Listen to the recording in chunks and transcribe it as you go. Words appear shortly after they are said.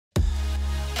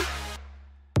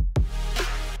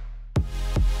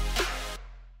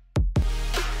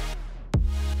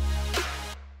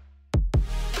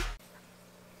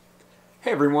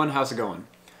Hey everyone, how's it going?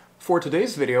 For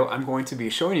today's video, I'm going to be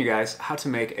showing you guys how to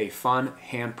make a fun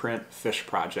handprint fish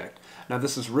project. Now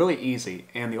this is really easy,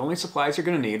 and the only supplies you're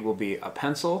going to need will be a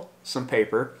pencil, some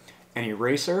paper, an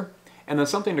eraser, and then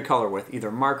something to color with,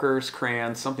 either markers,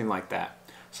 crayons, something like that.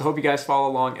 So I hope you guys follow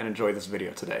along and enjoy this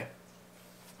video today.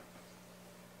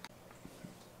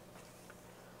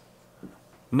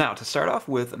 Now, to start off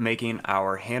with making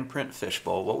our handprint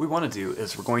fishbowl, what we want to do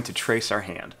is we're going to trace our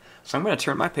hand. So I'm going to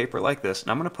turn my paper like this,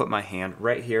 and I'm going to put my hand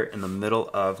right here in the middle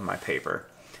of my paper.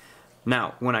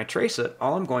 Now, when I trace it,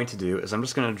 all I'm going to do is I'm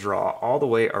just going to draw all the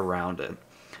way around it.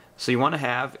 So you want to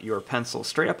have your pencil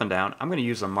straight up and down. I'm going to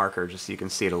use a marker just so you can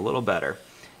see it a little better.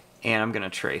 And I'm going to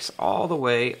trace all the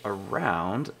way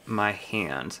around my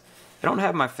hand. I don't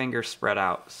have my fingers spread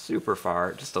out super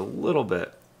far, just a little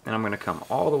bit. And I'm going to come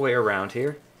all the way around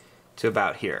here to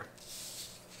about here.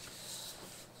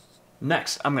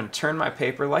 Next, I'm going to turn my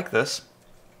paper like this,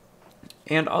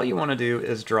 and all you want to do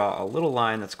is draw a little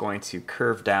line that's going to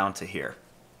curve down to here.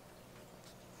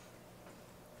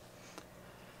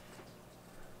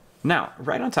 Now,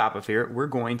 right on top of here, we're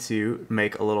going to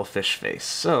make a little fish face.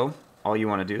 So, all you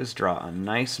want to do is draw a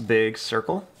nice big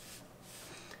circle.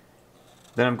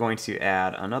 Then I'm going to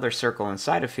add another circle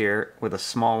inside of here with a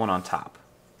small one on top.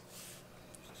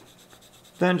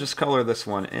 Then just color this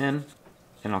one in,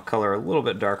 and I'll color a little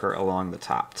bit darker along the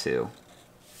top too.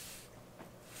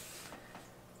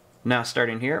 Now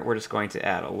starting here, we're just going to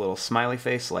add a little smiley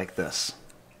face like this.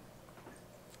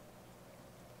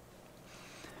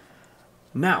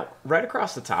 Now, right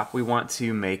across the top, we want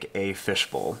to make a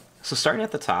fishbowl. So starting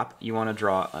at the top, you want to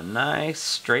draw a nice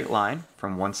straight line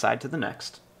from one side to the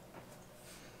next.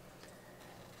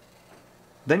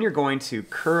 Then you're going to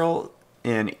curl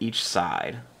in each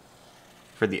side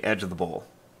for the edge of the bowl.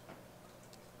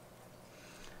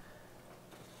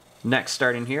 Next,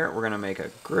 starting here, we're going to make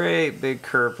a great big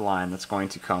curved line that's going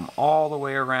to come all the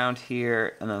way around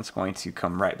here, and then it's going to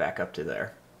come right back up to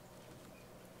there.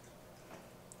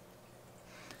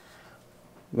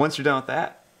 Once you're done with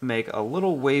that, make a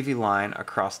little wavy line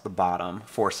across the bottom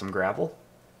for some gravel.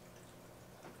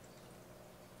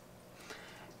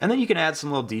 And then you can add some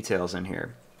little details in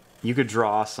here. You could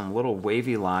draw some little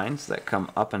wavy lines that come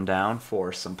up and down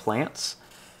for some plants.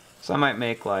 So I might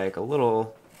make like a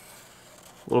little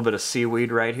bit of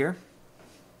seaweed right here.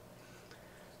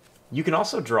 You can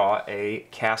also draw a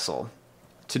castle.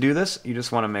 To do this, you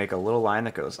just want to make a little line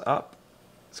that goes up.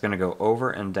 It's going to go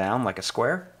over and down like a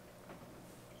square.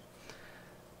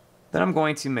 Then I'm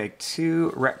going to make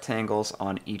two rectangles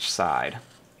on each side.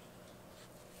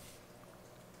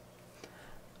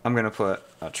 I'm going to put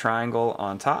a triangle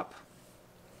on top,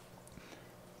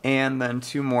 and then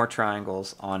two more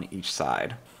triangles on each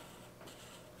side.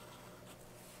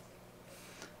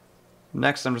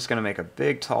 Next, I'm just going to make a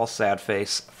big, tall, sad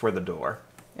face for the door.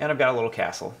 And I've got a little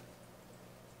castle.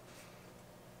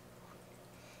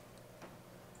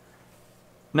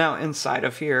 Now, inside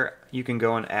of here, you can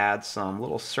go and add some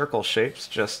little circle shapes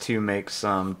just to make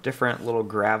some different little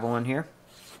gravel in here.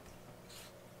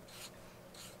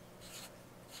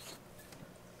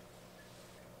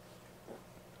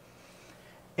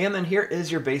 And then here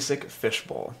is your basic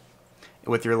fishbowl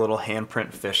with your little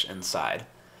handprint fish inside.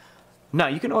 Now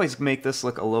you can always make this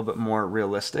look a little bit more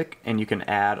realistic, and you can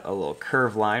add a little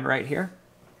curved line right here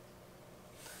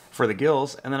for the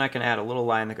gills, and then I can add a little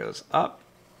line that goes up,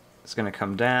 it's going to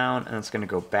come down, and it's going to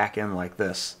go back in like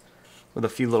this with a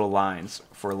few little lines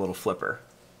for a little flipper.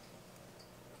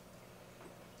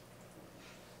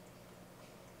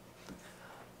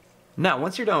 Now,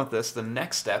 once you're done with this, the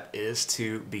next step is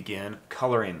to begin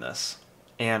coloring this.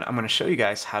 And I'm going to show you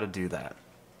guys how to do that.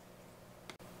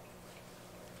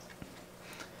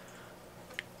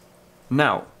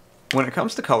 Now, when it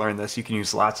comes to coloring this, you can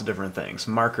use lots of different things.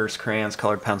 Markers, crayons,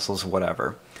 colored pencils,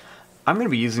 whatever. I'm going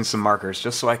to be using some markers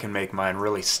just so I can make mine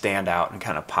really stand out and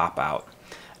kind of pop out.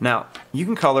 Now, you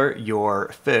can color your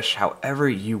fish however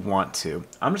you want to.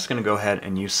 I'm just going to go ahead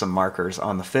and use some markers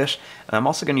on the fish, and I'm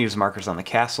also going to use markers on the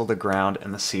castle, the ground,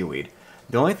 and the seaweed.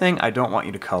 The only thing I don't want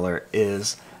you to color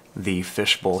is the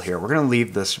fishbowl here. We're going to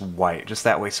leave this white, just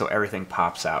that way so everything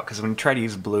pops out, because when you try to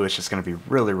use blue, it's just going to be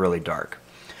really, really dark.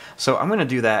 So I'm going to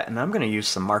do that, and I'm going to use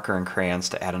some marker and crayons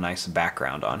to add a nice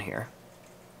background on here.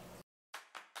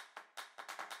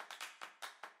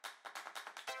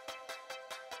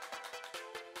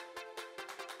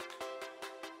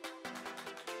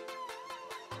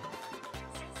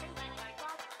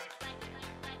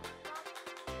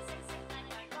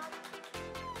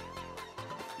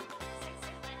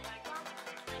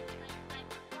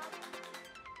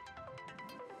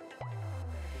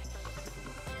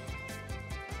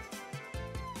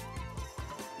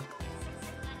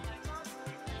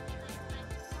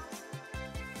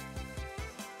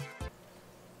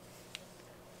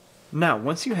 Now,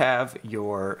 once you have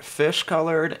your fish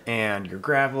colored and your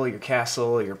gravel, your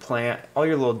castle, your plant, all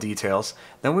your little details,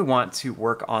 then we want to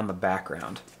work on the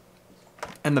background.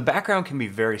 And the background can be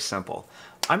very simple.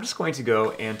 I'm just going to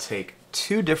go and take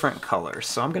two different colors.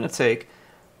 So I'm going to take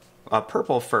a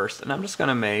purple first, and I'm just going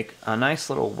to make a nice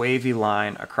little wavy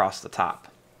line across the top.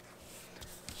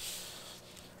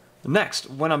 Next,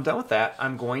 when I'm done with that,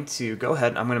 I'm going to go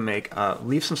ahead and I'm going to make,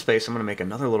 leave some space. I'm going to make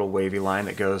another little wavy line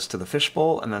that goes to the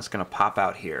fishbowl, and then it's going to pop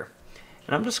out here.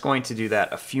 And I'm just going to do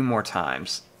that a few more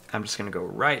times. I'm just going to go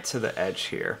right to the edge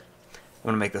here. I'm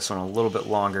going to make this one a little bit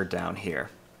longer down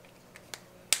here.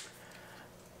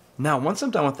 Now, once I'm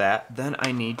done with that, then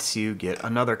I need to get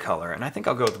another color, and I think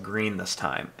I'll go with green this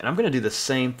time. And I'm going to do the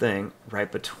same thing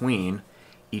right between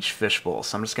each fishbowl.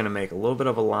 So I'm just going to make a little bit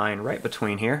of a line right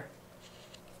between here.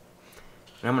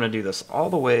 And I'm going to do this all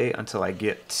the way until I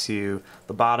get to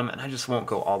the bottom, and I just won't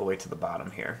go all the way to the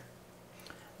bottom here.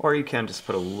 Or you can just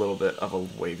put a little bit of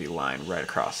a wavy line right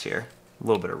across here. A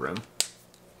little bit of room.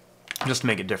 Just to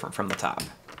make it different from the top.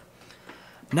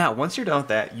 Now, once you're done with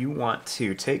that, you want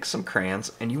to take some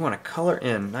crayons and you want to color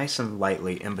in nice and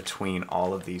lightly in between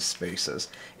all of these spaces.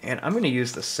 And I'm going to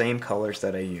use the same colors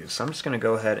that I use. So I'm just going to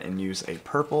go ahead and use a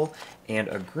purple and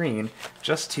a green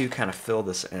just to kind of fill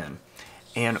this in.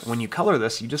 And when you color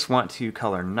this, you just want to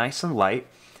color nice and light,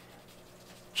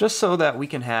 just so that we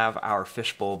can have our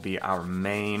fishbowl be our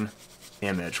main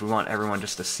image. We want everyone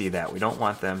just to see that. We don't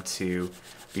want them to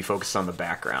be focused on the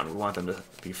background. We want them to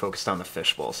be focused on the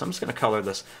fishbowl. So I'm just going to color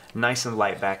this nice and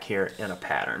light back here in a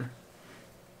pattern.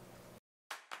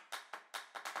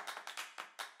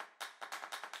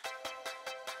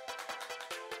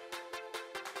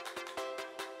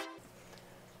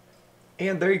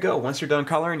 And there you go. Once you're done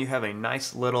coloring, you have a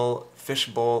nice little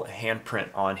fishbowl handprint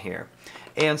on here.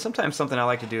 And sometimes something I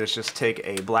like to do is just take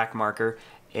a black marker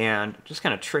and just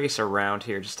kind of trace around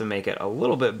here just to make it a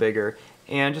little bit bigger,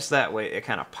 and just that way it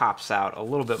kind of pops out a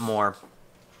little bit more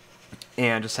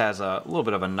and just has a little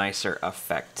bit of a nicer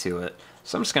effect to it.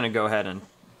 So I'm just going to go ahead and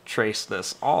trace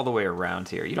this all the way around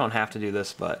here. You don't have to do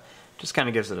this, but just kind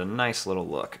of gives it a nice little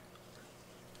look.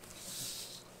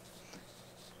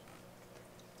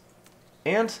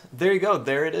 And there you go,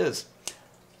 there it is.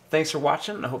 Thanks for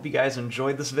watching, I hope you guys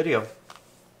enjoyed this video.